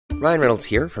Ryan Reynolds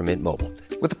here from Mint Mobile.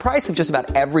 With the price of just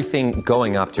about everything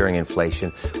going up during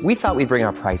inflation, we thought we'd bring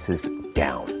our prices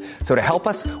down. So to help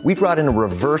us, we brought in a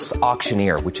reverse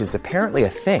auctioneer, which is apparently a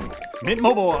thing. Mint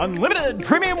Mobile Unlimited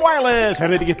Premium Wireless. How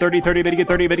to get 30, 30, bit to get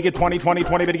 30, bit to get 20, 20,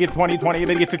 20, bit to get 20, 20,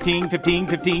 bit to get 15, 15,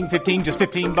 15, 15, just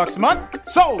 $15 a month?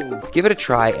 Sold! Give it a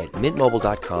try at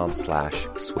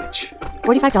mintmobile.com/switch.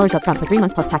 $45 up front for 3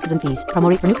 months plus taxes and fees. Promo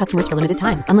rate for new customers for limited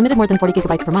time. Unlimited more than 40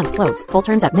 gigabytes per month. Slows full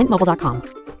terms at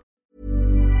mintmobile.com.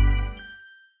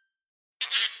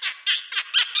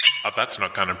 A That's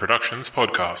Not Canon Productions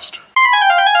podcast.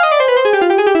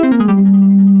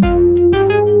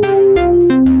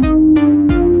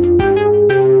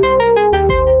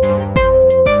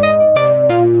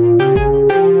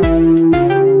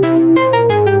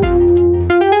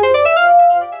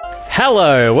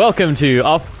 Hello, welcome to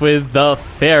Off with the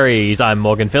Fairies. I'm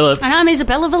Morgan Phillips. And I'm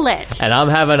Isabella Vallette. And I'm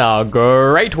having a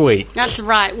great week. That's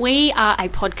right. We are a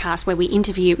podcast where we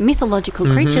interview mythological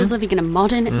creatures living in a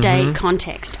modern-day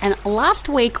context. And last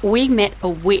week we met a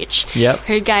witch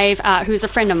who gave, who's a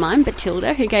friend of mine,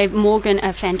 Batilda, who gave Morgan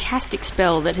a fantastic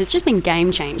spell that has just been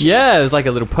game-changing. Yeah, it was like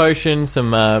a little potion,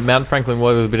 some Mount Franklin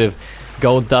water with a bit of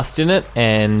gold dust in it,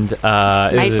 and it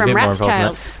made was from a bit rat's more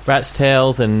involved tails. in that. Rat's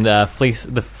tails and fleece,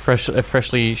 the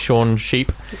freshly shorn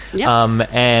sheep. Yep.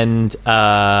 And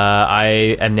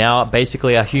I am now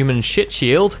basically a human shit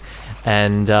shield.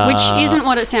 And Which isn't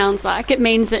what it sounds like. It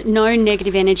means that no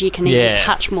negative energy can even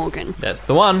touch Morgan. That's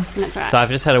the one. That's right. So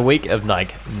I've just had a week of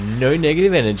like no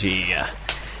negative energy.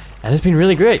 And it's been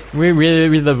really great.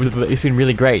 It's been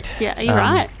really great. Yeah, are you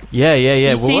right? Yeah.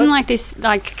 You seem like this,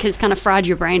 has kind of fried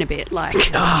your brain a bit, no?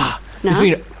 It's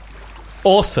been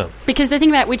awesome. Because the thing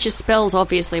about witches' spells,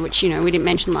 obviously, which, we didn't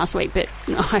mention last week, but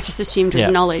I just assumed was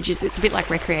knowledge, is it's a bit like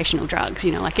recreational drugs,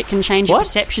 it can change your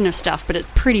perception of stuff, but it's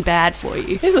pretty bad for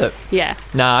you. Is it? Yeah.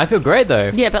 Nah, I feel great,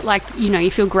 though. Yeah, but, you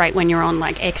feel great when you're on,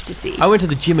 ecstasy. I went to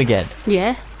the gym again.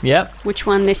 Yeah? Yep. Which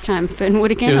one this time?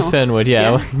 Fernwood again? It was Fernwood,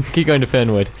 yeah. Keep going to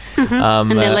Fernwood. And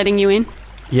they're letting you in?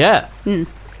 Yeah.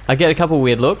 I get a couple of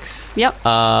weird looks. Yep.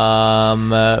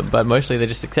 But mostly they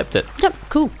just accept it. Yep,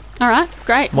 cool. All right,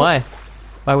 great. Why?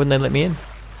 Why wouldn't they let me in?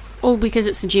 Well, because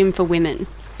it's a gym for women,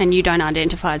 and you don't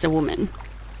identify as a woman.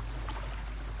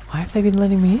 Why have they been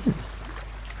letting me in?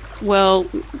 Well,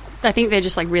 I think they're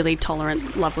just, really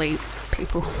tolerant, lovely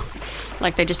people.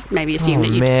 They just maybe assume that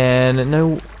you... Oh, man,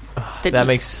 no... That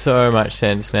makes so much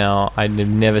sense now. I've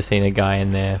never seen a guy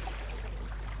in there.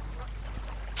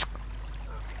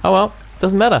 Oh, well.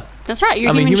 Doesn't matter. That's right.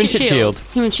 You're a human shit shield.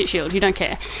 Human shit shield. You don't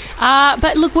care.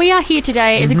 But look, we are here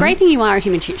today. It's a great thing you are a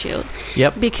human shit shield.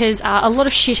 Yep. Because a lot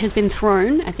of shit has been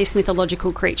thrown at this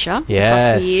mythological creature across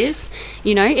the years.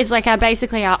 It's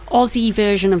basically our Aussie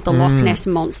version of the Loch Ness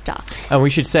Monster. And we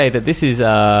should say that this is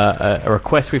a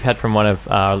request we've had from one of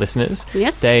our listeners.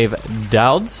 Yes. Dave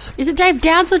Dowds. Is it Dave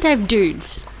Dowds or Dave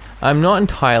Dudes? I'm not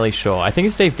entirely sure. I think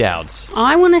it's Dave Dowds.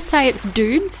 I want to say it's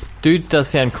Dudes. Dudes does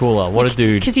sound cooler. What a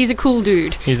dude. Because he's a cool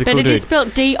dude. He's a cool dude. But it is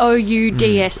spelled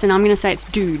D-O-U-D-S, and I'm going to say it's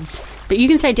Dudes. But you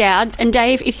can say Dowds. And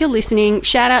Dave, if you're listening,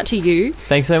 shout out to you.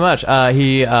 Thanks so much.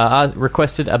 He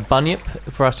requested a bunyip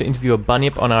for us to interview a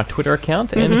bunyip on our Twitter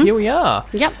account, and here we are.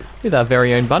 Yep. With our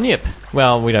very own bunyip.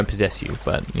 Well, we don't possess you,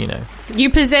 but,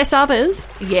 You possess others?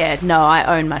 Yeah, no,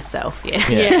 I own myself, yeah.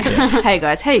 Hey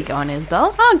guys, how you going,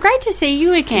 Isabel? Oh, great to see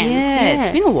you again. Yeah,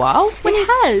 it's been a while. It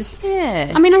has.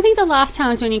 Yeah. I think the last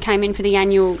time was when you came in for the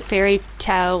annual Fairy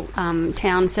Tale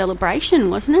Town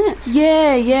celebration, wasn't it?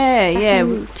 Yeah.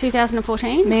 In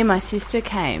 2014? Me and my sister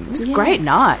came. It was a great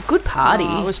night. Good party.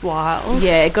 Oh, it was wild.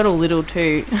 Yeah, it got a bit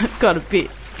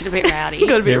rowdy.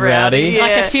 Got a bit rowdy. Yeah.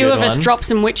 Like a few Good of us one. dropped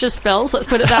some witches spells, let's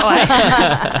put it that way.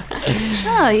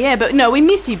 Oh, yeah, but no, we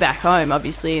miss you back home,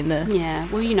 obviously, in the... Yeah,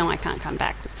 well, I can't come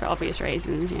back for obvious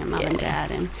reasons, Mum and Dad.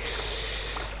 And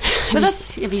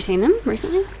have you seen them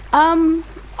recently?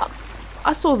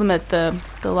 I saw them at the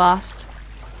last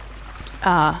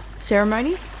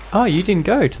ceremony. Oh, you didn't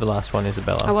go to the last one,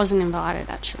 Isabella. I wasn't invited,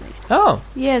 actually. Oh.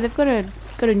 Yeah, they've got a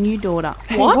new daughter.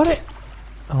 Hey, What?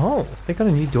 Oh, they got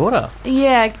a new daughter.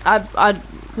 Yeah,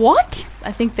 What?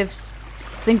 I think they've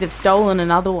stolen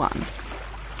another one.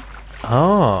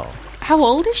 Oh. How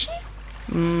old is she?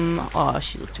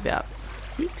 She looked about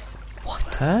 6.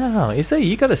 Wow. Is there?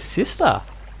 You got a sister?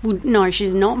 Well, no,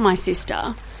 she's not my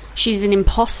sister. She's an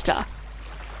imposter.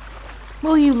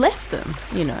 Well, you left them,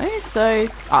 so...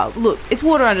 Oh, look, it's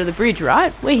water under the bridge,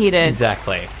 right? We're here to...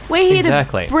 Exactly. We're here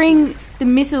to bring the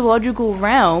mythological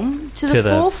realm to the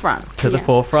forefront. To the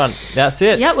forefront. That's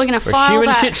it. Yeah, we're going to file human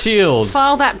that... shit shields.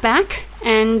 File that back,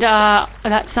 and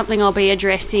that's something I'll be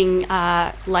addressing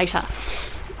later.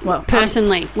 Well,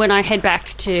 personally, when I head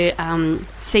back to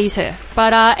seize her.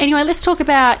 But anyway, let's talk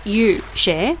about you,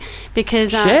 Cher,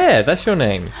 because... Cher, that's your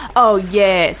name. Oh,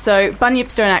 yeah. So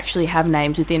bunyips don't actually have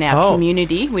names within our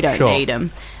community. We don't need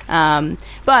them.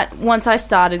 But once I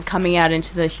started coming out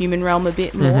into the human realm a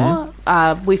bit more,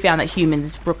 we found that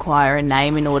humans require a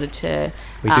name in order to...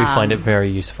 We do find it very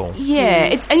useful. Yeah,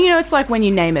 it's like when you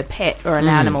name a pet or an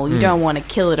animal, you don't want to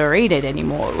kill it or eat it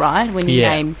anymore, right? When you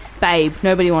name Babe,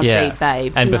 nobody wants to eat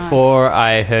Babe. And before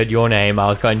I heard your name, I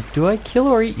was going, do I kill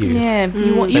or eat you? Yeah,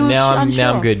 but now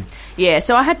I'm good. Yeah,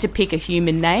 so I had to pick a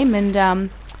human name, and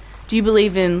do you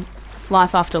believe in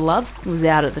Life After Love? It was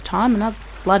out at the time, and I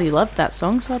bloody loved that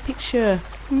song, so I picked Cher.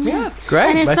 Yeah, great.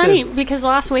 And it's funny, because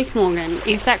last week, Morgan,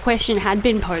 if that question had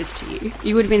been posed to you,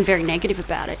 you would have been very negative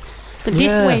about it. But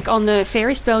this week on the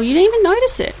fairy spell, you didn't even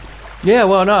notice it. Yeah,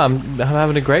 well, no, I'm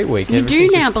having a great week. You do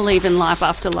now believe in life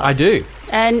after love. I do.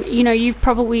 And, you've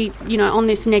probably, on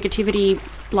this negativity,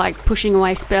 like, pushing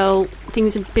away spell,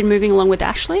 things have been moving along with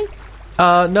Ashley?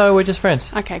 No, we're just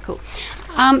friends. Okay, cool.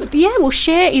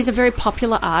 Cher is a very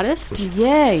popular artist.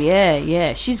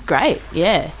 Yeah. She's great,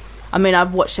 yeah. I mean,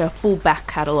 I've watched her full back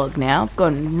catalogue now. I've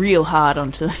gone real hard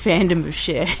onto the fandom of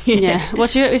Cher. Yeah.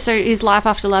 So is Life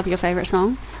After Love your favourite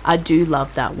song? I do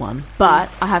love that one. But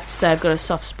I have to say I've got a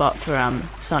soft spot for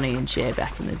Sonny and Cher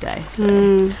back in the day. So.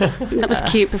 That was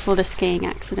cute before the skiing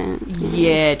accident.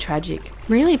 Yeah, tragic.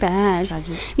 Really bad.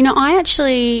 Tragic. I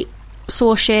actually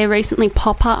saw Cher recently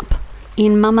pop up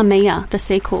in Mamma Mia, the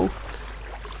sequel.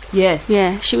 Yes.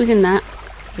 Yeah, she was in that.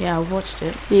 Yeah, I watched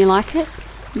it. You like it?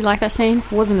 You like that scene?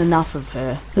 Wasn't enough of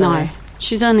her. Though. No.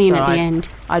 She's only in at the end.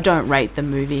 I don't rate the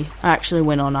movie. I actually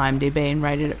went on IMDb and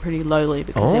rated it pretty lowly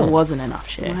because there wasn't enough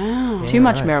Cher. Wow. Too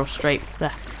much Meryl Streep.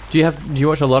 Do you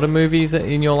watch a lot of movies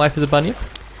in your life as a bunyip?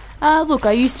 Look,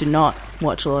 I used to not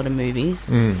watch a lot of movies.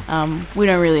 We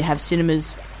don't really have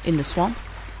cinemas in the swamp.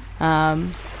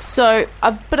 So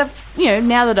I've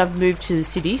now that I've moved to the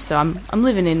city, so I'm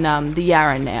living in the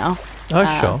Yarra now.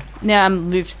 Oh, sure. Now I'm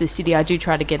moved to the city, I do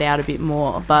try to get out a bit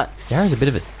more, but Yarra's a bit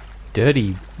of a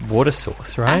dirty water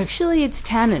source, right? Actually, it's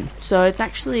tannin, so it's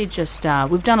actually just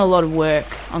we've done a lot of work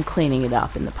on cleaning it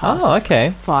up in the past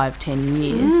 5-10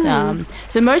 years.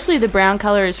 So mostly the brown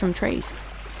colour is from trees.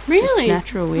 Really? Just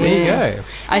natural, yeah. There you go.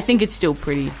 I think it's still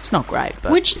pretty. It's not great,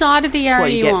 but which side of the Yarra what are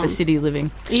you you get on? for city living.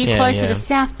 Are you closer to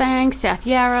South Bank, South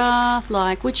Yarra?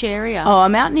 Like, which area? Oh,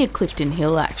 I'm out near Clifton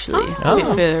Hill, actually. A bit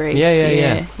further east.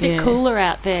 Yeah. Bit cooler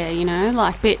out there,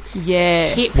 like bit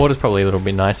hip. Water's probably a little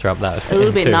bit nicer up that. A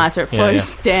little bit nicer. It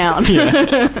flows down.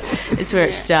 It's where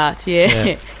it starts.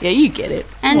 Yeah, you get it.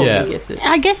 And gets it.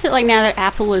 I guess that now that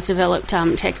Apple has developed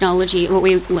technology,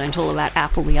 we learnt all about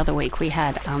Apple the other week. We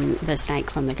had the snake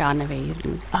from the Garden of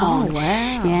Eden. Oh, wow.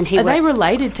 Yeah, and Are they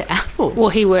related to Apple? Well,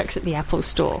 he works at the Apple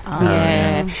store.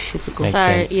 Typical. Makes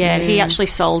sense. He actually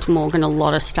sold Morgan a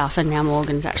lot of stuff, and now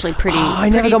Morgan's actually pretty... I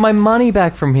never got my money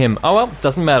back from him. Oh, well,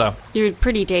 doesn't matter. You're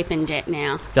pretty deep in debt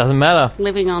now. Doesn't matter.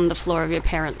 Living on the floor of your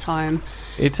parents' home.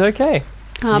 It's okay.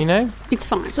 It's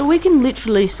fine. So we can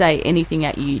literally say anything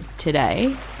at you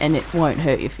today, and it won't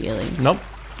hurt your feelings. Nope.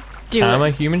 I'm a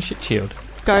human shit shield.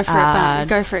 Go for it,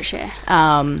 Go for it, Cher.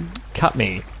 Cut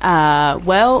me.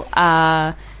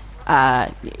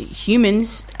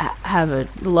 Humans have a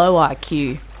low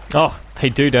IQ. Oh, they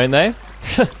do, don't they?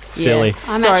 Silly. Yeah.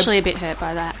 I'm actually a bit hurt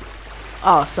by that.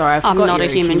 Oh, sorry, I forgot. I'm not a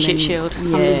human shit shield.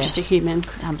 Yeah. I'm just a human.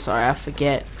 I'm sorry, I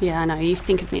forget. Yeah, I know. You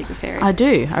think of me as a fairy. I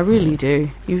do. I really do.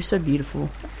 You're so beautiful.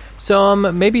 So,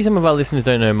 maybe some of our listeners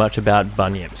don't know much about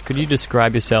bunyips. Could you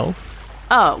describe yourself?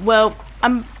 Oh, well,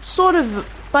 I'm sort of...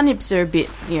 Bunyips are a bit,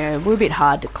 we're a bit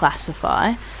hard to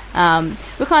classify.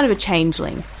 We're kind of a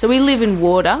changeling. So we live in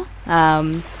water,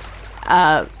 and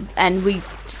we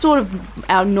sort of...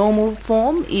 Our normal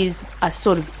form is a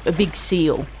sort of a big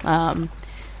seal.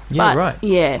 Right.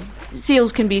 Yeah,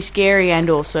 seals can be scary and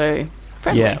also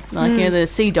friendly. Yeah. Like, the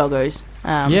sea doggos.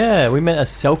 We met a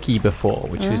selkie before,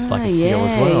 which was like a seal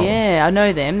as well. Yeah, I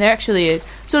know them. They're actually a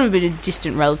sort of a bit of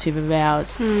distant relative of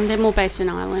ours. They're more based in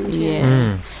Ireland.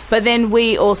 Yeah. But then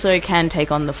we also can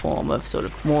take on the form of sort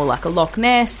of more like a Loch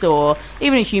Ness or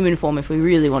even a human form if we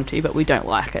really want to, but we don't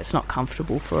like it. It's not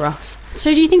comfortable for us.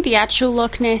 So do you think the actual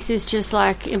Loch Ness is just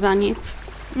like a bunyip?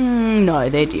 No,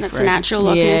 they're different. That's an actual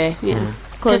Loch Ness? Yeah.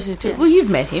 Well, you've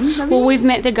met him. Well, we've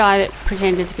met the guy that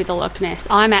pretended to be the Loch Ness.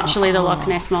 I'm actually the Loch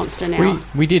Ness monster now.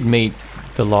 We did meet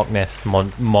the Loch Ness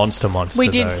monster. We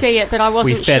did see it, but I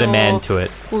wasn't sure. We fed a man to it.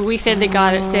 Well, we fed the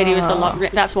guy that said he was the Loch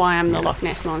Ness. That's why I'm the Loch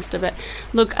Ness monster. But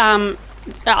look,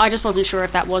 I just wasn't sure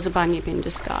if that was a bunyip in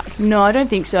disguise. No, I don't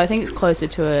think so. I think it's closer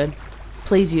to a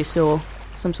plesiosaur,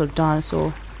 some sort of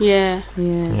dinosaur. Yeah.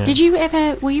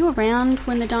 Yeah. Were you around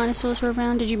when the dinosaurs were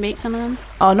around? Did you meet some of them?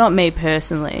 Oh, not me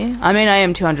personally. I mean, I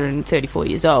am 234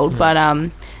 years old, but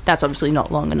that's obviously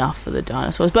not long enough for the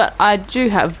dinosaurs. But I do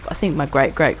have, I think my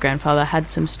great-great-grandfather had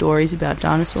some stories about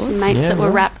dinosaurs. Some mates that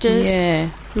were raptors. Yeah.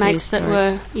 Mates that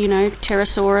were,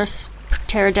 pterosaurus,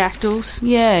 pterodactyls.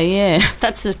 Yeah.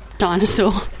 That's a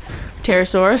dinosaur.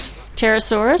 Pterosaurus?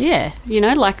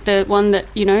 Yeah. Like the one that,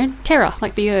 terror,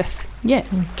 like the earth. Yeah.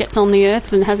 Gets on the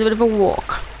earth and has a bit of a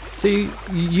walk. So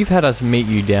you've had us meet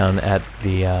you down at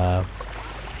the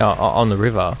on the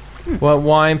river. Well,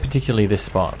 why particularly this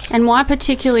spot? And why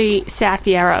particularly South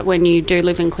Yarra when you do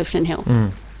live in Clifton Hill?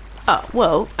 Oh,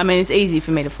 well, I mean, it's easy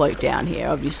for me to float down here,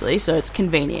 obviously, so it's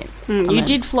convenient. You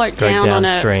did float Go down on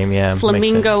downstream, a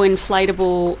flamingo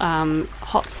inflatable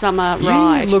hot summer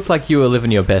ride. You looked like you were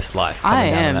living your best life. I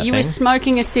am. You were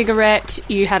smoking a cigarette.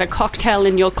 You had a cocktail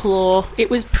in your claw.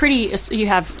 It was pretty. You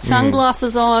have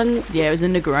sunglasses on. Yeah, it was a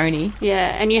Negroni.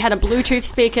 Yeah, and you had a Bluetooth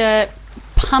speaker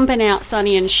pumping out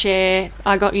Sonny and Cher.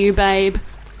 I Got You, Babe.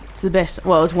 It's the best.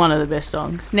 Well, it's one of the best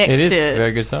songs. It is a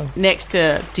very good song. Next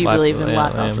to Do You Believe in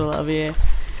Life After Love? Yeah.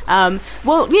 I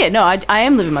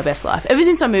am living my best life. Ever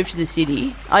since I moved to the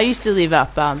city, I used to live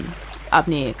up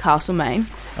near Castlemaine.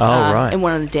 Right. In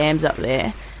one of the dams up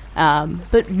there.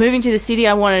 But moving to the city,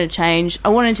 I wanted to change. I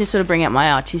wanted to sort of bring out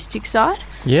my artistic side.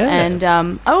 Yeah. And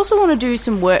I also want to do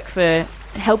some work for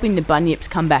helping the bunyips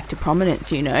come back to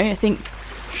prominence, I think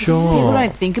people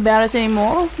don't think about us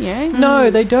anymore,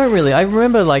 No, they don't really. I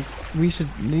remember, like, they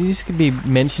used to be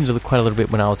mentioned quite a little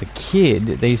bit when I was a kid.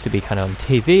 They used to be kind of on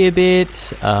TV a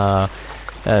bit.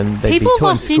 And people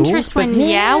lost interest when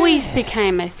Yowies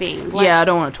became a thing. I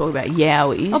don't want to talk about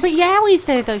Yowies. Oh, but Yowies,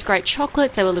 they're those great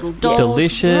chocolates. They were little dolls.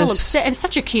 Delicious. We're all obsessed. It's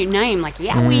such a cute name, like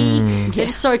Yowie. They're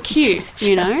just so cute,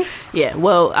 Yeah,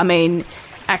 well, I mean,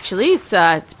 actually, it's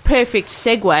a perfect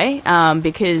segue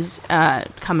because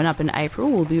coming up in April,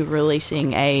 we'll be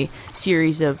releasing a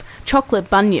series of chocolate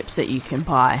bunyips that you can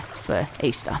buy for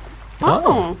Easter.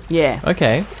 Oh. Yeah.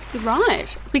 Okay.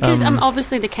 Right. Because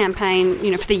obviously the campaign,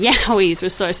 for the Yowies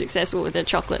was so successful with the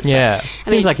chocolates. Yeah.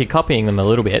 Seems like you're copying them a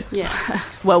little bit. Yeah.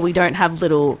 Well, we don't have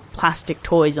little plastic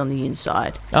toys on the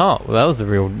inside. Oh, well,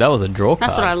 that was a draw card.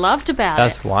 That's what I loved about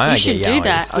That's it. why you I should get do Yowies.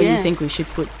 that. Oh, yeah. you think we should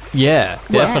put... Yeah,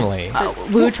 definitely.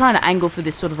 We were trying to angle for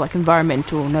this sort of like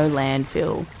environmental, no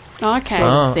landfill Okay. sort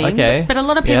of thing. Okay. But a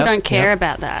lot of people don't care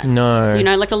about that. No.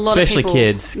 Like a lot Especially of people...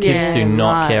 kids. Kids do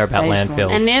not care about They just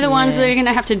landfills. And they're the ones that are going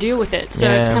to have to deal with it. So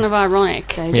it's kind of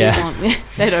ironic. They just want...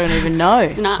 They don't even know.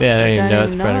 Nah. Yeah, they don't even know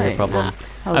it's even a know. problem.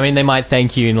 Nah. I mean, they might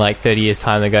thank you in like 30 years'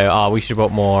 time. They go, oh, we should have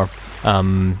bought more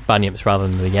bunyips rather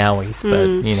than the Yowies.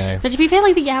 But, But to be fair,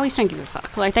 like, the Yowies don't give a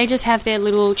fuck. Like, they just have their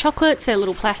little chocolates, their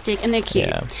little plastic, and they're cute.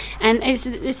 Yeah. And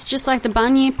it's just like the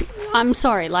bunyip. I'm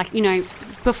sorry, like,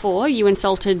 before you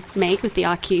insulted me with the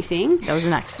IQ thing. That was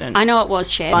an accident. I know it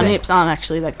was, Cher. Bunyips aren't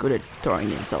actually that good at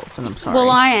throwing insults, and I'm sorry. Well,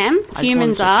 I am. I just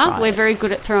Humans wanted to are. try We're it. very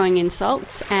good at throwing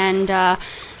insults. And,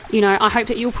 I hope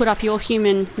that you'll put up your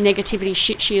human negativity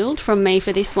shit shield from me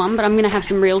for this one, but I'm going to have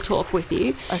some real talk with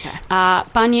you. Okay.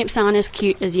 Bunyips aren't as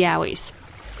cute as Yowies.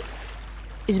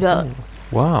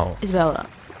 Isabella,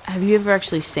 have you ever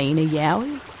actually seen a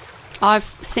Yowie? I've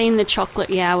seen the chocolate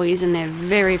Yowies, and they're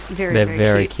very, very, they're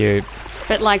very cute.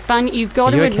 But, like, you've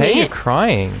got Are you to okay? admit... You're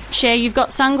crying. Cher, you've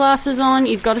got sunglasses on,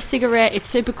 you've got a cigarette, it's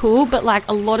super cool, but, like,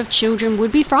 a lot of children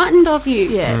would be frightened of you.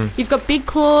 Yeah. You've got big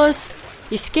claws,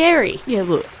 you're scary. Yeah,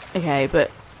 look, okay,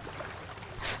 but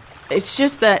it's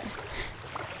just that,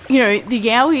 the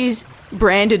Yowies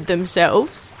branded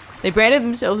themselves. They branded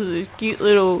themselves as these cute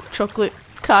little chocolate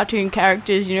cartoon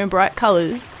characters, bright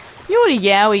colours. You know what a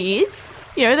Yowie is?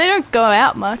 They don't go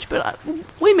out much, but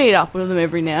we meet up with them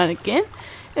every now and again,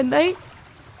 and they're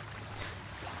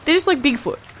just like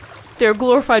Bigfoot. They're a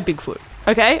glorified Bigfoot.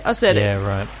 Okay? I said it. Yeah,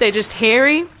 right. They're just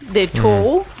hairy, they're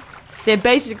tall, they're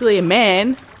basically a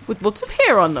man with lots of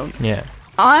hair on them. Yeah.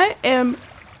 I am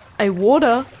a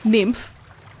water nymph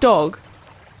dog.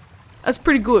 That's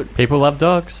pretty good. People love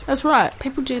dogs. That's right.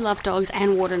 People do love dogs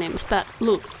and water nymphs, but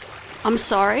look, I'm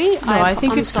sorry. No, I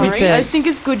think I'm it's sorry. good. I think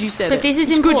it's good you said But it. this is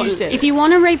it's important. Good you said if it. you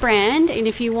want to rebrand and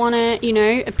if you want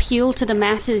to, appeal to the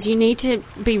masses, you need to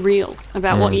be real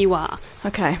about what you are.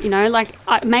 Okay.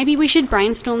 Maybe we should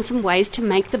brainstorm some ways to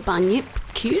make the bunyip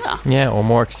cuter. Yeah, or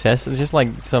more accessible. Just like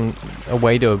a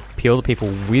way to appeal to people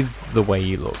with the way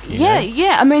you look. You know?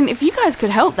 Yeah. I mean, if you guys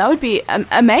could help, that would be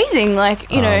amazing.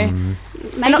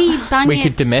 Maybe bunyips. We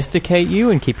could domesticate you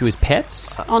and keep you as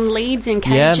pets. On leads in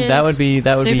cages. Yeah, that would be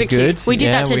Super good. cute. We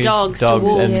did that to dogs, to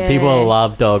wolves. And people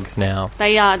love dogs now.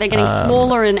 They are. They're getting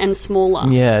smaller and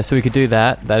smaller. Yeah, so we could do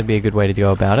that. That'd be a good way to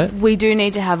go about it. We do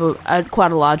need to have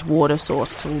quite a large water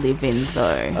source to live in,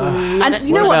 though. And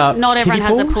you know what? Not everyone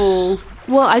has a pool.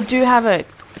 Well, I do have a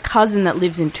cousin that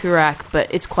lives in Toorak, but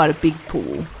it's quite a big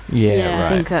pool. Yeah, right. I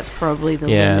think that's probably the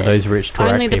limit. those rich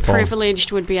Toorak Only the people.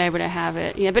 privileged would be able to have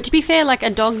it. Yeah, but to be fair, like a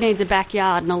dog needs a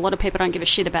backyard, and a lot of people don't give a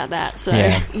shit about that. So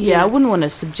yeah, I wouldn't want to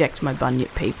subject my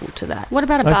bunyip people to that. What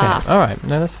about a bath? All right,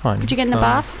 no, that's fine. Could you get in a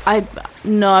bath?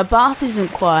 No, a bath isn't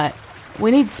quite.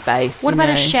 We need space. What about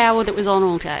a shower that was on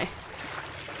all day?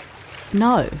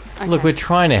 No. Okay. Look, we're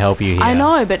trying to help you here. I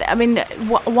know, but I mean,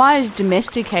 why is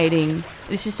domesticating?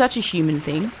 This is such a human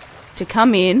thing to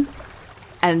come in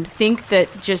and think that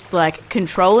just like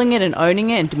controlling it and owning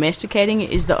it and domesticating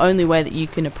it is the only way that you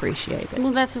can appreciate it.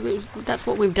 Well, that's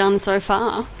what we've done so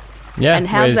far. Yeah, and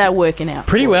how's that working out?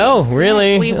 Pretty well,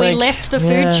 really. We left the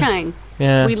food chain.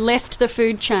 Yeah. We left the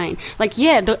food chain. Like,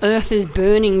 the earth is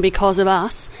burning because of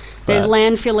us. There's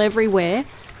landfill everywhere,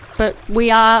 but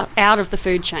we are out of the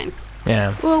food chain.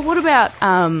 Yeah. Well, what about,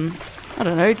 I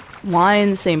don't know,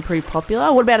 lions seem pretty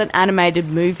popular. What about an animated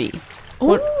movie?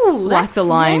 Like The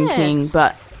Lion King,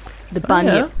 but the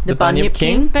Bunyip, the Bunyip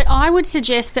King. But I would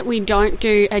suggest that we don't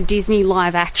do a Disney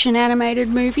live-action animated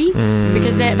movie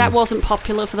because that wasn't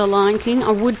popular for The Lion King.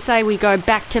 I would say we go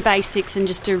back to basics and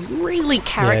just do really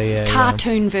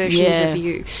cartoon versions of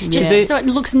you, just so it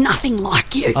looks nothing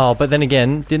like you. Oh, but then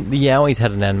again, the Yowies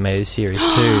had an animated series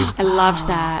too. I loved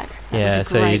that. Yeah,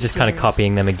 so you're just kind of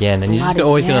copying them again, and you're just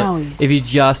always going to, if you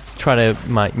just try to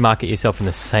market yourself in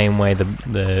the same way the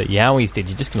Yowies did,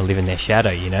 you're just going to live in their shadow,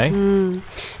 you know?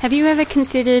 Have you ever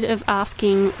considered of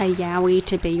asking a Yowie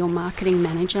to be your marketing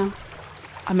manager?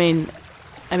 I mean,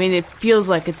 it feels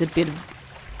like it's a bit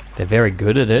of... They're very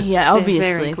good at it. Yeah,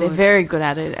 obviously. They're very good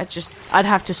at it. I'd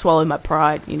have to swallow my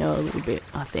pride, a little bit,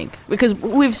 I think. Because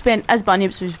as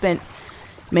Bunyips, we've spent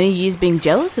many years being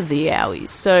jealous of the Yowies.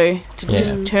 So to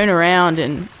just turn around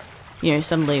and,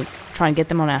 suddenly try and get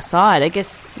them on our side, I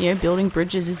guess, building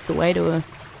bridges is the way to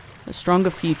a stronger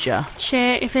future.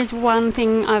 Cher, if there's one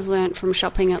thing I've learnt from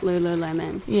shopping at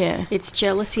Lululemon, it's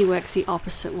jealousy works the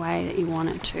opposite way that you want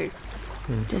it to.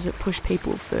 Does it push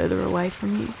people further away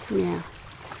from you? Yeah.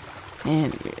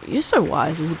 Man, you're so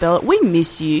wise, Isabella. We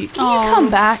miss you. Can you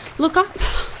come back? Look,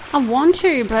 I want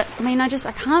to, but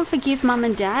I can't forgive Mum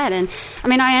and Dad, and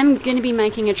I am going to be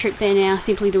making a trip there now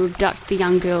simply to abduct the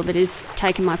young girl that has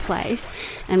taken my place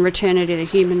and return her to the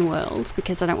human world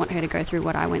because I don't want her to go through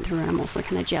what I went through, and I'm also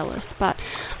kind of jealous. But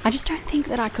I just don't think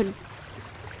that I could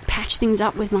patch things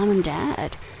up with Mum and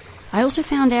Dad. I also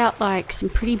found out some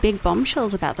pretty big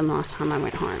bombshells about them last time I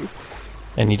went home.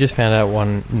 And you just found out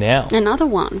one now. Another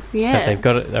one, yeah. That they've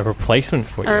got a replacement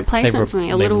for you. A replacement for me,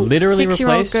 a little literally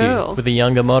 6-year-old replaced girl. You with a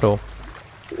younger model.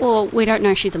 Well, we don't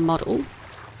know she's a model.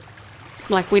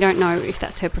 We don't know if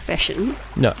that's her profession.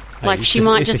 No. She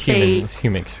might just be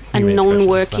a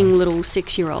non-working well. little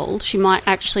 6-year-old. She might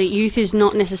actually... Youth is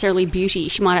not necessarily beauty.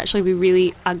 She might actually be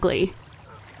really ugly.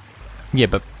 Yeah,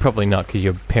 but probably not because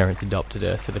your parents adopted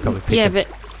her, so they probably picked a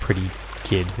pretty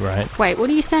kid, right? Wait, what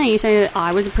are you saying? You say that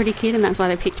I was a pretty kid and that's why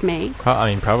they picked me?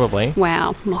 Probably.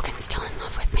 Wow, Morgan's still in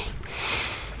love with me.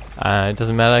 It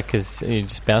doesn't matter because it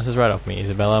just bounces right off me,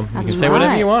 Isabella. That's you can say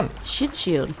whatever you want. Shit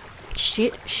shield.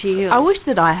 Shit shield. I wish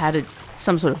that I had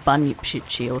some sort of bunyip shit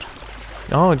shield.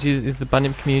 Oh, geez, is the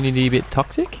bunyip community a bit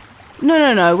toxic?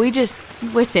 No.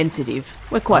 We're sensitive.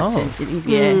 We're quite sensitive,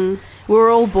 yeah. We're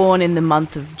all born in the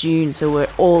month of June, so we're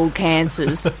all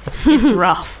cancers. It's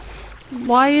rough.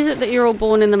 Why is it that you're all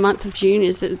born in the month of June?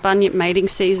 Is that bunyip mating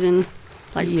season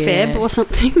Feb or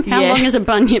something? How long is a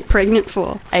bunyip pregnant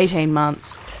for? 18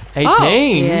 months. 18? Oh,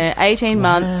 yeah, 18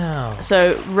 months.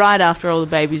 So right after all the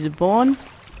babies are born.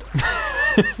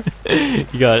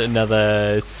 You got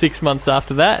another 6 months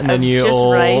after that, and then you just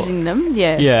raising them,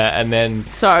 yeah, and then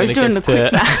sorry, I was doing the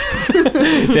quick maths.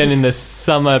 Then in the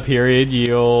summer period,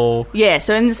 you all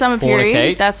so in the summer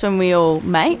period, that's when we all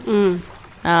mate.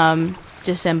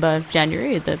 December,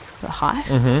 January, the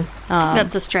high.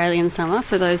 That's Australian summer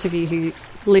for those of you who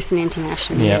listen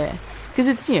internationally. Yeah, because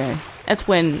it's that's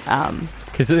when.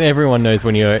 Because everyone knows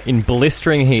when you're in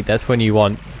blistering heat, that's when you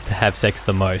want to have sex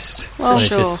the most. Well,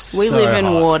 sure. We live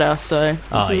in water, so.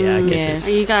 Oh yeah, I guess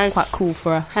Are you guys quite cool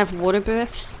for us? Have water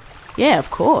births? Yeah, of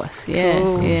course. Yeah,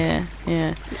 cool. yeah.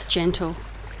 It's gentle.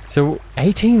 So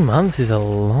 18 months is a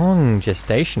long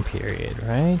gestation period,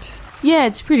 right? Yeah,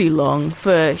 it's pretty long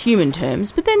for human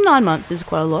terms, but then 9 months is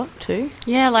quite a lot too.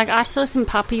 Yeah, like I saw some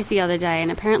puppies the other day,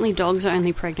 and apparently dogs are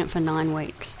only pregnant for 9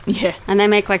 weeks. Yeah. And they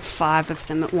make like 5 of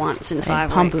them at once in 5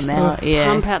 pump weeks. them out, yeah.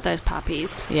 Pump out those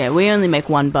puppies. Yeah, we only make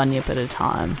one bunyip at a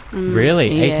time.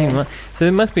 Really? Yeah. 18 months? So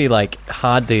it must be, like,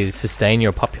 hard to sustain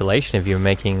your population if you're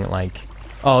making, like...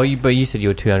 Oh, but you said you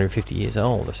were 250 years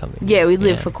old or something. Yeah, we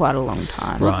live for quite a long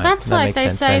time. Right. Well, that's that like, makes they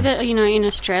sense say then. that, in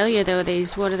Australia there were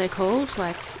these, what are they called?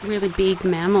 Like, really big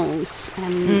mammals.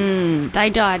 And they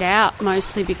died out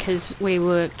mostly because we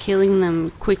were killing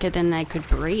them quicker than they could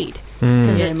breed.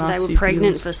 Because Yeah, they were marsupials.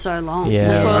 pregnant for so long. Yeah,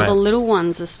 That's why right. the little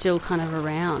ones are still kind of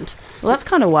around. Well, that's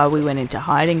kind of why we went into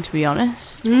hiding, to be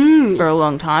honest, for a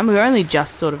long time. We were only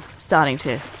just sort of starting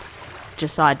to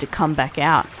decide to come back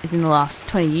out in the last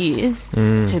 20 years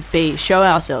to show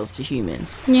ourselves to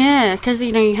humans. Yeah, because,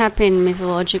 you have been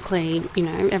mythologically,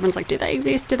 everyone's like, do they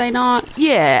exist, do they not?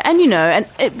 Yeah,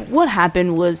 and what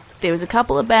happened was there was a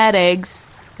couple of bad eggs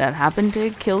that happened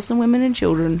to kill some women and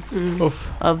children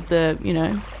of the,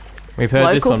 We've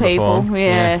heard this local one before. people,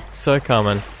 yeah. So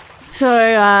common. So,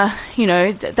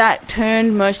 that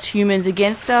turned most humans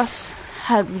against us.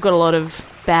 We've got a lot of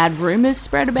bad rumours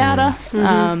spread about us.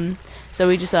 So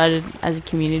we decided as a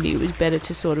community it was better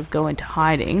to sort of go into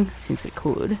hiding since we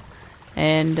could.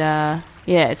 And,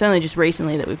 it's only just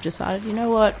recently that we've decided, you know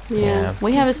what? Yeah.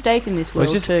 We have a stake in this Well,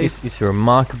 world it's too. just it's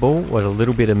remarkable what a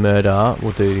little bit of murder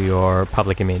will do to your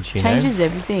public image, you Changes know?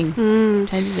 everything.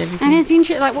 Changes everything. And it's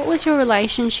interesting, like, what was your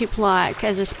relationship like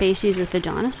as a species with the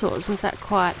dinosaurs? Was that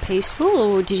quite peaceful,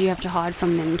 or did you have to hide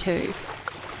from them too?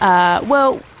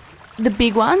 Well, the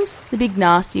big ones, the big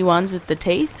nasty ones with the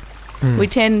teeth, we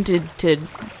tend to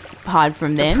hide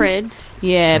from them. The Preds?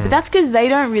 Yeah, but that's because they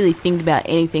don't really think about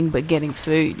anything but getting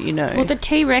food, Well, the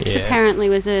T-Rex apparently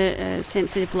was a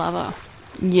sensitive lover.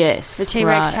 Yes. The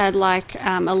T-Rex right. had, like,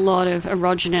 a lot of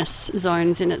erogenous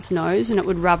zones in its nose, and it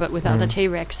would rub it with other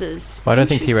T-Rexes. Well, I don't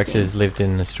think T-Rexes lived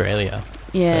in Australia.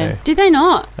 Yeah. So Did they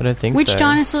not? I don't think Which so.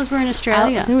 dinosaurs were in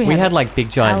Australia? I think We had, like, big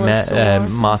giant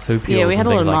Allosaurus. marsupials Yeah, we had a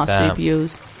and lot of things like that.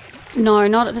 marsupials. No,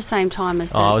 not at the same time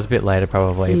as them. Oh, it was a bit later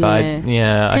probably. Yeah. But,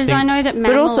 yeah, I Because think... I know that But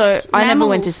mammals... also, I never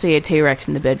went to mammals- see a T-Rex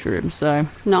in the bedroom, so...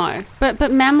 No,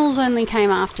 but mammals only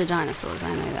came after dinosaurs,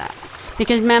 I know that.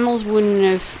 Because mammals wouldn't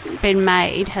have been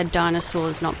made had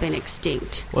dinosaurs not been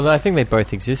extinct. Well, I think they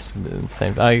both existed at the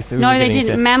same time. No, they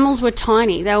didn't. Mammals were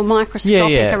tiny. They were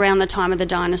microscopic Yeah. around the time of the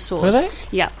dinosaurs. Were they?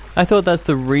 Yeah. I thought that's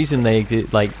the reason they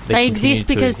exist. Like They continued exist to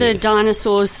because the exist.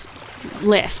 dinosaurs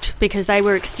left because they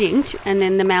were extinct, and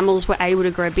then the mammals were able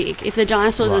to grow big. If the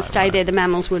dinosaurs had stayed there, the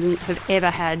mammals wouldn't have ever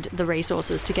had the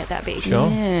resources to get that big. Sure.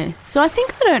 Yeah. So I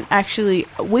think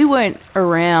we weren't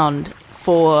around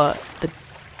for the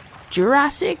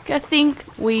Jurassic, I think.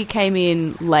 We came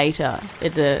in later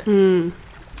at the...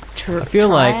 I feel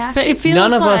like But it feels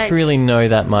none of us like- really know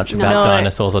that much about No.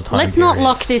 dinosaurs or time Let's not periods.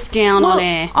 lock this down Well, on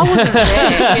air. I wasn't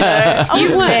there, I You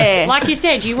wasn't weren't. there. Like you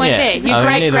said, you weren't Yeah. there. I Your mean,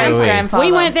 great neither were we. grandfather.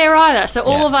 We weren't there either, so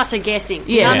all Yeah. of us are guessing.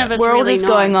 Yeah, None of us we're all really just know.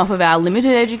 going off of our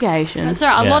limited education. That's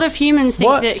right. A Yeah. lot of humans think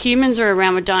What- that humans are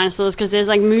around with dinosaurs because there's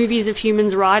like movies of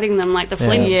humans riding them, like the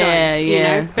Flintstones. Yeah, you yeah.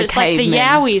 know? The But it's like the cavemen.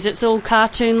 Yowies. It's all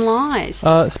cartoon lies.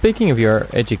 Speaking of your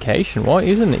education, what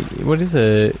is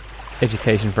a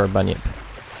education for a bunyip?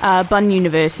 Bunn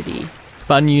University.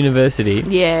 Bunn University.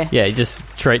 Yeah. Yeah, just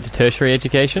straight to tertiary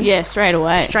education. Yeah, straight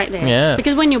away. Straight there. Yeah.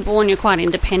 Because when you're born, you're quite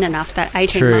independent after that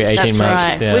 18 True, months. 18 That's months.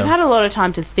 right. Yeah. We've had a lot of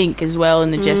time to think as well in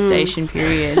the gestation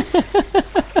period.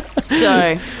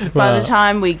 So by the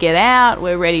time we get out,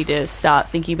 we're ready to start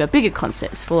thinking about bigger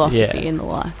concepts, philosophy Yeah. and the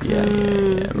like. So,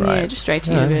 Yeah, right. yeah, just straight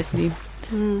to university.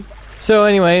 So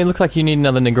anyway, it looks like you need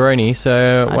another Negroni,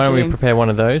 so I why don't we do. prepare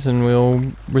one of those and we'll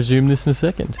resume this in a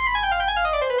second.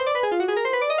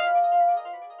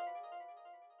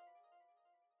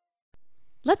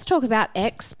 Let's talk about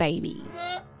X, baby.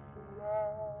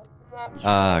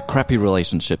 Crappy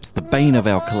relationships, the bane of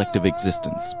our collective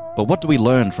existence. But what do we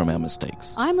learn from our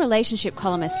mistakes? I'm relationship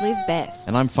columnist Liz Best.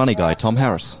 And I'm funny guy Tom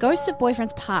Harris. Ghosts of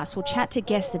Boyfriends Past will chat to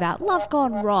guests about love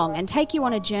gone wrong and take you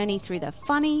on a journey through the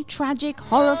funny, tragic,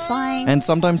 horrifying... And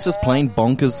sometimes just plain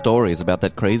bonkers stories about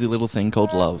that crazy little thing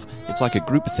called love. It's like a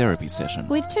group therapy session.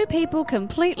 with two people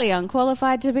completely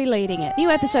unqualified to be leading it. New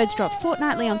episodes drop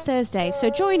fortnightly on Thursdays, so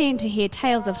join in to hear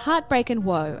tales of heartbreak and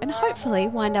woe and hopefully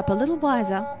wind up a little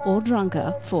wiser or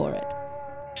drunker for it.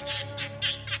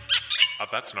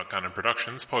 That's Not Canon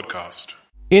Productions podcast.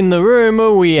 In the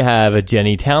room, we have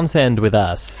Jenny Townsend with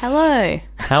us. Hello.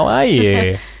 How are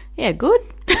you? Yeah, good.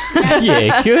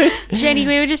 Yeah, good. Jenny,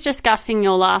 we were just discussing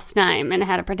your last name and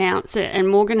how to pronounce it, and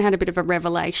Morgan had a bit of a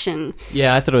revelation.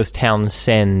 Yeah, I thought it was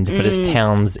Townsend, but it's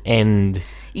Townsend.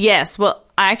 Yes. Well,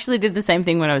 I actually did the same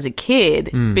thing when I was a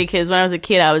kid because when I was a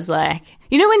kid, I was like,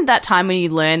 you know, when that time when you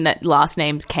learn that last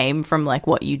names came from like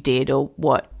what you did or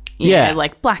what, you know,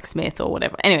 like blacksmith or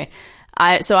whatever. Anyway,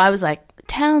 I was like,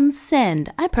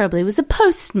 Townsend. I probably was a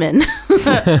postman.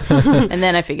 And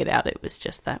then I figured out it was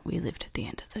just that we lived at the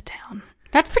end of the town.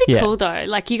 That's pretty cool, though.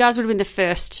 Like, you guys would have been the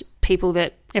first people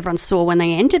that everyone saw when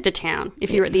they entered the town,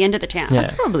 if you were at the end of the town.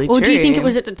 That's probably true. Or do you think Yeah. it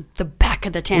was at the back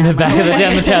of the town? The back of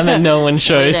the town that no one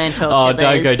shows. don't talk to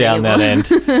Don't go those down that end.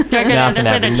 Don't go down. That's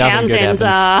where the Townsends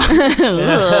are.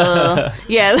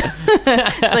 Yeah.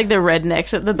 It's like the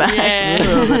rednecks at the back. Yeah.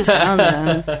 Ugh, the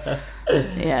Townsends.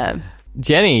 Yeah.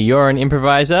 Jenny, you're an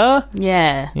improviser.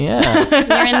 Yeah. Yeah.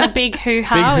 You're in the big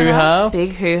hoo-ha. Big with hoo-ha. us.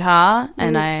 Big hoo-ha,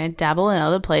 and I dabble in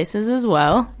other places as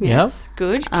well. Yes,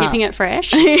 good. Keeping it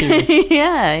fresh.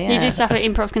 Yeah. You do stuff at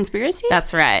Improv Conspiracy?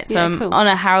 That's right. So Yeah, I'm cool. on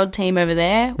a Harold team over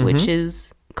there, which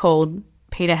is called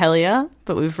Peter Hellier,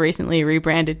 but we've recently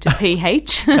rebranded to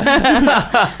PH. Because,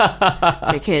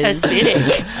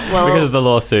 Acidic. well, Because of the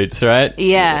lawsuits, right?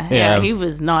 yeah, he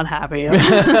was not happy.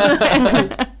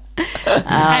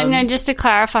 And then just to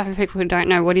clarify for people who don't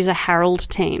know, what is a Harold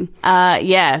team?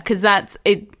 Yeah, because that's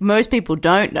it. Most people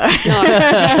don't know.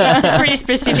 That's a pretty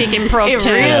specific improv It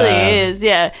term. really is,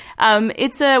 yeah.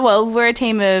 We're a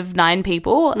team of 9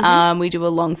 people. We do a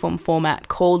long form format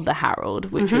called the Harold,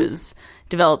 which was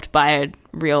developed by a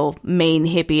real mean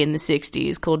hippie in the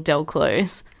 60s called Del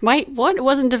Close. Wait, what? It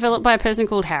wasn't developed by a person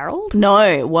called Harold? No,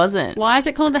 it wasn't. Why is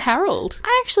it called the Harold?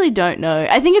 I actually don't know.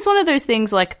 I think it's one of those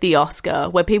things like the Oscar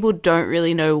where people don't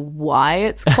really know why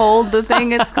it's called the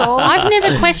thing it's called. I've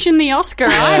never questioned the Oscar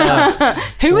either.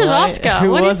 Who was Oscar?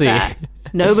 Who What was is he? that?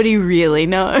 Nobody really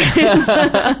knows.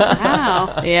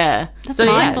 Wow. Yeah. That's so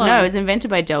yeah, mind-blowing. no, it was invented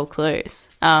by Del Close.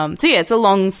 It's a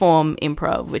long form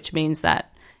improv, which means that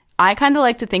I kind of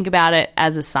like to think about it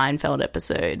as a Seinfeld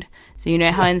episode. So you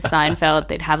know how in Seinfeld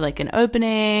they'd have like an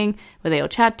opening where they all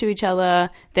chat to each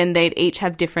other, then they'd each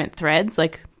have different threads.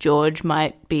 Like George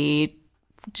might be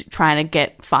trying to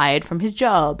get fired from his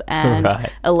job, and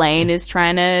Right. Elaine is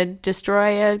trying to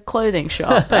destroy a clothing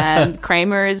shop, and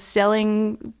Kramer is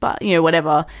selling,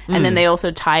 whatever. And then they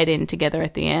also tie it in together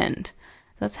at the end.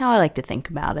 That's how I like to think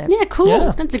about it. Yeah, cool.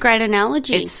 Yeah. That's a great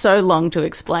analogy. It's so long to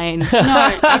explain. no,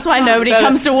 That's why nobody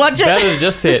comes to watch That it. is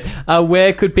just it.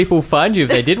 Where could people find you if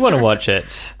they did want to watch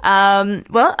it? My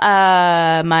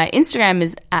Instagram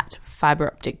is at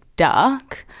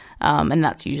fiberopticdark, and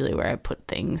that's usually where I put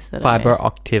things that Fiber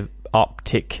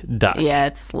Optic Duck. Yeah,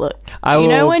 it's look. I you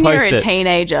know will when you're post a it.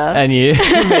 teenager And you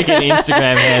make an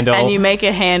Instagram handle. and you make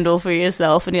a handle for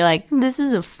yourself, and you're like, "This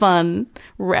is a fun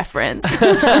reference,"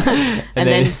 and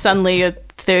then suddenly you're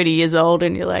 30 years old,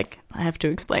 and you're like, "I have to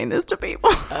explain this to people."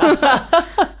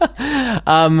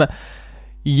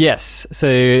 Yes,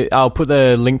 so I'll put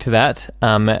the link to that.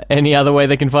 Any other way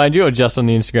they can find you, or just on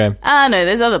the Instagram? No,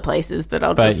 there's other places, but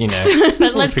I'll But, just. you know.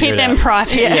 but let's figure keep it them out.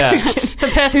 private Yeah. for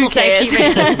personal Who cares? safety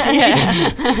reasons.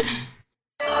 Yeah.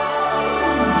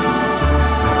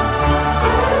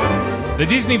 The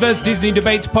Disney vs. Disney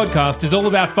Debates podcast is all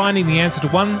about finding the answer to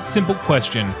one simple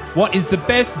question. What is the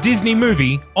best Disney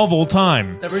movie of all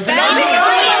time?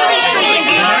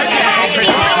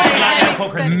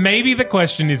 Maybe the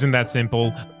question isn't that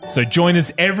simple. So join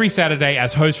us every Saturday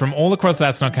as hosts from all across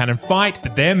That's Not Canon fight for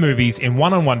their movies in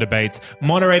one-on-one debates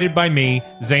moderated by me,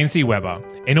 Zane C. Weber,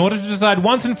 in order to decide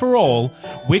once and for all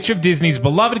which of Disney's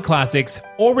beloved classics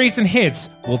or recent hits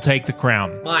will take the crown.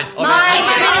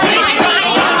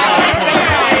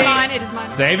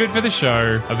 Save it for the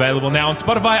show. Available now on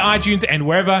Spotify, iTunes, and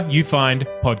wherever you find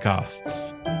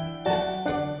podcasts.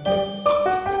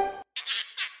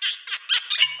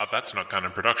 That's Not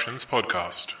Canon Productions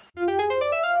podcast.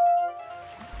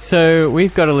 So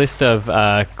we've got a list of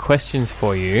questions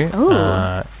for you,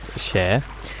 Cher.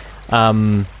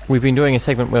 We've been doing a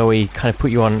segment where we kind of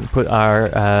put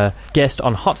our guest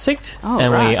on hot seat,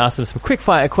 and we ask them some quick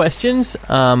fire questions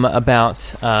about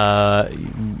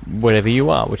whatever you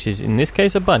are, which is in this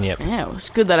case a bunyip. Yeah, well, it's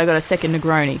good that I got a second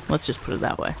Negroni. Let's just put it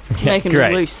that way. Yeah, Making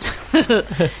great. it loose.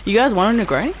 You guys want a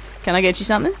Negroni? Can I get you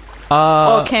something?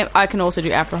 Or I can also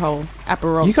do Aperol.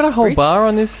 You got a whole Spritz. bar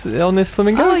on this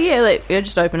flamingo? Oh yeah, look, I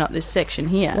just open up this section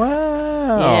here.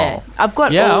 Wow. Yeah, I've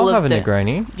got Yeah, all I'll of have the. a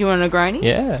Negroni. Do you want a Negroni?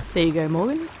 Yeah. There you go,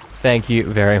 Morgan. Thank you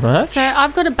very much. So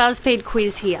I've got a BuzzFeed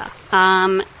quiz here,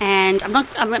 and it says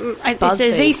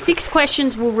BuzzFeed. these 6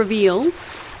 questions will reveal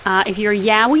if you're a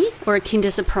Yowie or a Kinder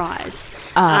Surprise.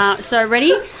 So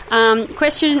ready?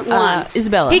 Question 1.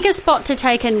 Isabella. Pick a spot to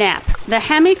take a nap: the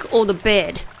hammock or the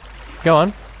bed. Go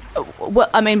on. Well,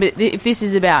 I mean, but if this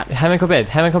is about Hammock or bed?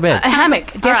 Hammock or bed? a hammock,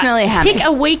 definitely a All right. hammock. Pick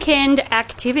a weekend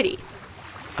activity.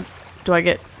 Do I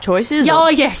get choices? Oh,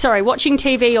 yeah, sorry. Watching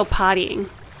TV or partying?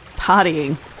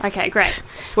 Partying. Okay, great.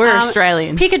 We're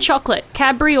Australians. Pick a chocolate,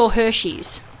 Cadbury or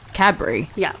Hershey's? Cadbury.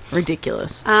 Yeah.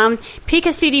 Ridiculous. Pick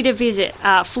a city to visit,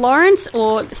 Florence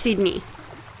or Sydney?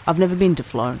 I've never been to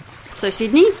Florence. So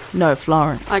Sydney? No,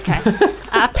 Florence. Okay.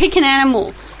 Pick an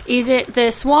animal. Is it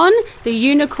the swan, the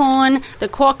unicorn, the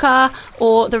quokka,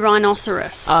 or the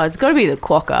rhinoceros? Oh, it's got to be the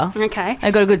quokka. Okay.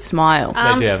 They've got a good smile.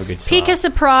 They do have a good smile. Pick a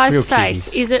surprised Real face.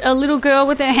 cuties. Is it a little girl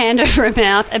with her hand over her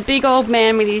mouth, a big old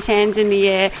man with his hands in the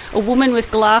air, a woman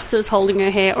with glasses holding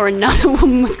her hair, or another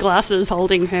woman with glasses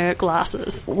holding her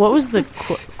glasses? What was the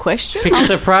question? Pick a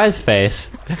surprise face.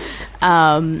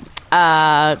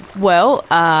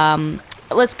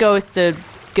 Let's go with the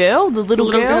girl, the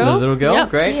little girl. The little girl, Yep.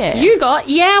 great. Yeah. You got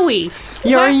Yowie.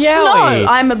 You're a Yowie. No,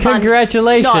 I'm a bun.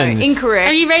 Congratulations. No,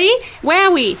 incorrect. Are you ready?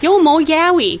 Wowie. You're more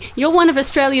Yowie. You're one of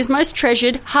Australia's most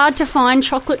treasured, hard-to-find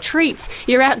chocolate treats.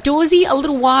 You're outdoorsy, a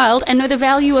little wild, and know the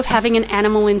value of having an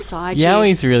animal inside you.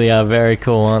 Yowies really are very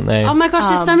cool, aren't they? Oh my gosh,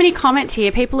 there's so many comments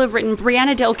here. People have written,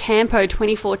 Brianna Del Campo,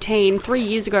 2014, 3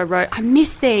 years ago, wrote, I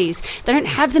miss these. They don't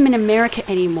have them in America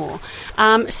anymore.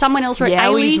 Someone else wrote,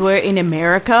 Yowies Ailey were in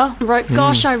America. wrote,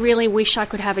 gosh, I really wish I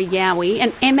could have a Yowie.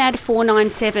 And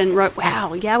Emad497 wrote, wow,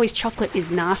 Yowie's chocolate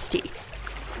is nasty.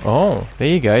 Oh, there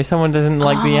you go. Someone doesn't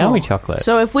like the Yowie chocolate.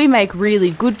 So if we make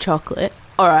really good chocolate,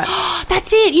 all right.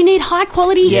 That's it. You need high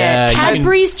quality Yeah,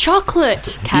 Cadbury's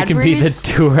chocolate. you can be the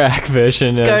Durack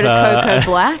version of... Go to Cocoa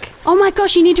Black. Oh my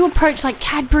gosh, you need to approach like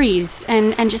Cadbury's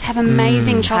and just have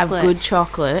amazing Have chocolate. good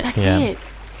chocolate. That's Yeah. it.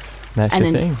 That's and the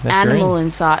an thing. That's animal green.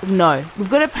 inside. No, we've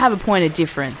got to have a point of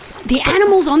difference. The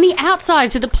animal's on the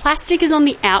outside, so the plastic is on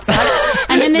the outside,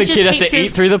 and then The there's just kid has heaps to of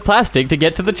eat through the plastic to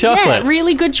get to the chocolate. yeah,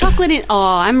 really good chocolate in. Oh,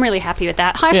 I'm really happy with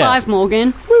that. High Yeah. five,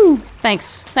 Morgan.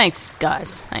 Thanks,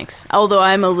 guys. Thanks. Although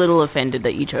I'm a little offended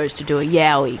that you chose to do a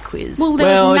Yowie quiz. Well,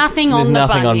 there's nothing there's on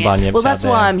nothing the on bunyip. bunyips. Well, that's out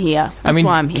why there. I'm here. That's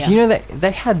why I'm here. Do you know that they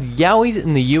had Yowies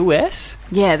in the US?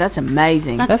 Yeah, that's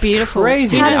amazing. That's beautiful.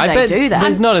 Crazy. How did I they bet do that?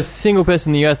 There's not a single person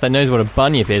in the US that knows what a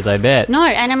bunyip is, I bet. No,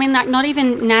 and I mean, like, not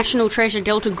even National Treasure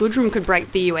Delta Goodrum could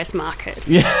break the US market.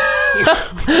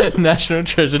 National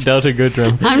Treasure Delta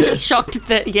Goodrum. I'm just shocked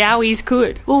that Yowies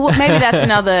could. Well, maybe that's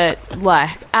another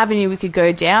avenue we could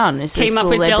go down. Is Team a up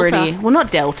with celebrity. Delta. Well,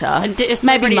 not Delta. A Maybe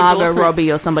celebrity Margot endorsement.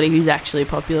 Robbie or somebody who's actually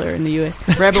popular in the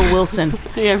US. Rebel Wilson.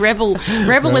 Yeah, Rebel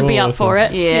would be up for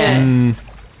it. Yeah.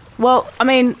 Well, I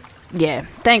mean, yeah.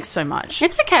 Thanks so much.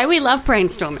 It's okay. We love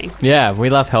brainstorming. Yeah, we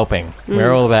love helping.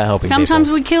 We're all about helping Sometimes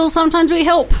people. we kill, sometimes we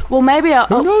help. Well, maybe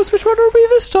Who knows which one it'll be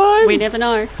this time? We never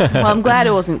know. Well, I'm glad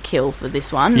it wasn't Kill for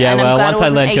this one. Yeah, and I'm well, glad it once I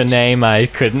wasn't learnt your H. name, I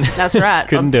couldn't. That's right.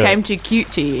 couldn't I do became it. too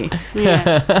cute to you.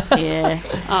 Yeah. Yeah.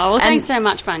 Oh, well, thanks so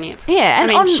much, Bunyip. Yeah, and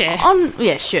I mean, on, Cher.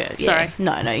 yeah, sure. Yeah. Sorry.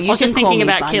 No, you I was just can call thinking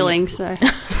me about Bunyip. killing, so.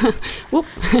 Whoop.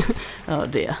 Oh,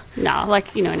 dear. No,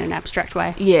 like, in an abstract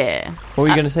way. Yeah. What were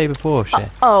you going to say before, Cher?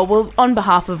 Oh, well, on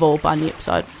behalf of all bunyips,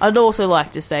 I'd also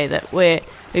like to say that we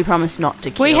promise not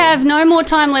to kill. We have no more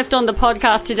time left on the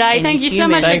podcast today. Any Thank you so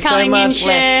much humans. for Thanks so coming in, much.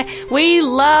 Cher. We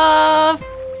love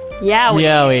Yowies.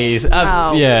 Yowies.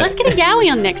 Oh. Yeah. Let's get a Yowie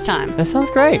on next time. That sounds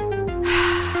great.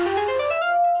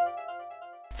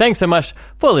 Thanks so much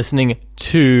for listening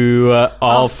to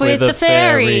Off with the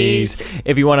Fairies.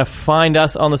 If you want to find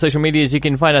us on the social medias, you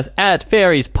can find us at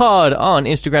FairiesPod on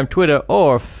Instagram, Twitter,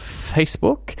 or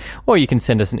Facebook. Or you can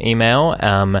send us an email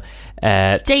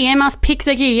at... DM us pics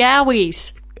of your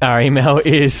Yowies. Our email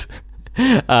is...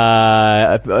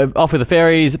 off with the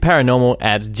fairies paranormal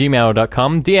at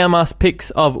gmail.com. DM us pics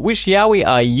of which Yowie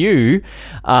are you,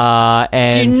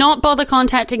 and Do not bother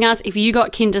contacting us if you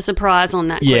got Kinder Surprise on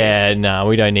that quiz. yeah, no,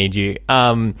 we don't need you.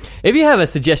 If you have a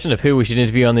suggestion of who we should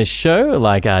interview on this show,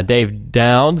 like Dave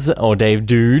Dowds or Dave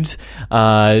Dudes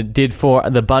did for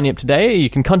the Bunyip today, you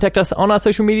can contact us on our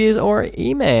social medias or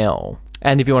email.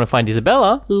 And if you want to find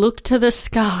Isabella, Look to the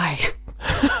sky.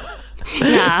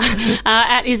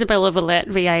 At Isabella Valette,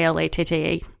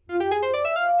 Valette.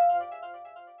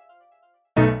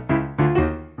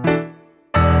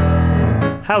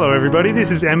 Hello everybody,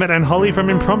 this is Emmett and Holly from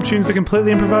Impromptunes, a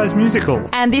completely improvised musical.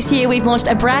 And this year we've launched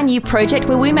a brand new project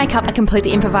where we make up a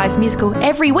completely improvised musical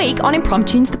every week on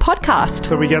Impromptunes, the podcast.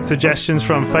 So we get suggestions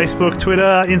from Facebook,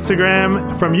 Twitter,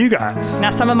 Instagram, from you guys.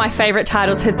 Now, some of my favourite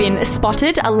titles have been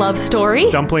Spotted, a love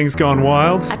story, Dumplings Gone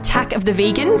Wild, Attack of the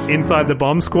Vegans, Inside the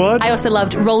Bomb Squad, I also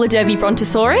loved Roller Derby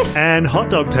Brontosaurus. and Hot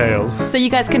Dog Tales. So you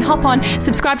guys can hop on,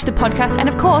 subscribe to the podcast, and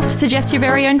of course, suggest your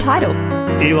very own title.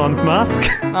 Elon's Musk.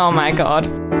 Oh my god.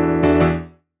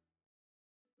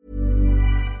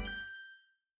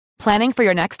 Planning for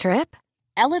your next trip?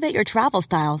 Elevate your travel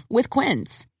style with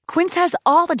Quince. Quince has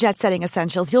all the jet-setting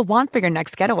essentials you'll want for your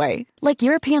next getaway, like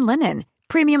European linen,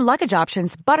 premium luggage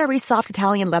options, buttery soft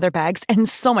Italian leather bags, and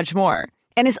so much more.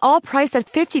 And is all priced at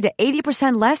 50 to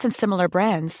 80% less than similar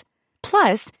brands.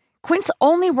 Plus, Quince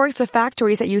only works with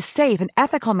factories that use safe and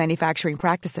ethical manufacturing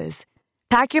practices.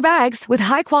 Pack your bags with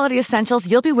high-quality essentials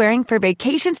you'll be wearing for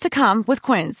vacations to come with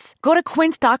Quince. Go to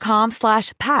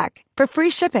quince.com/pack for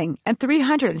free shipping and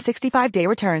 365-day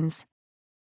returns.